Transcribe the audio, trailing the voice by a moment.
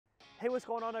Hey, what's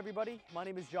going on, everybody? My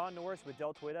name is John Norris with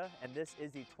Dell Toyota, and this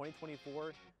is the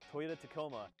 2024 Toyota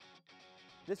Tacoma.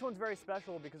 This one's very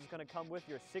special because it's going to come with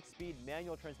your 6-speed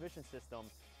manual transmission system.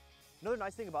 Another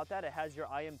nice thing about that, it has your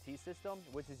IMT system,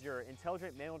 which is your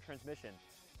intelligent manual transmission.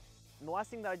 And the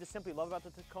last thing that I just simply love about the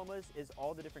Tacomas is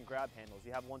all the different grab handles.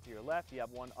 You have one to your left, you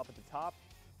have one up at the top.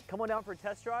 Come on down for a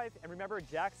test drive, and remember,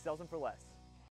 Jack sells them for less.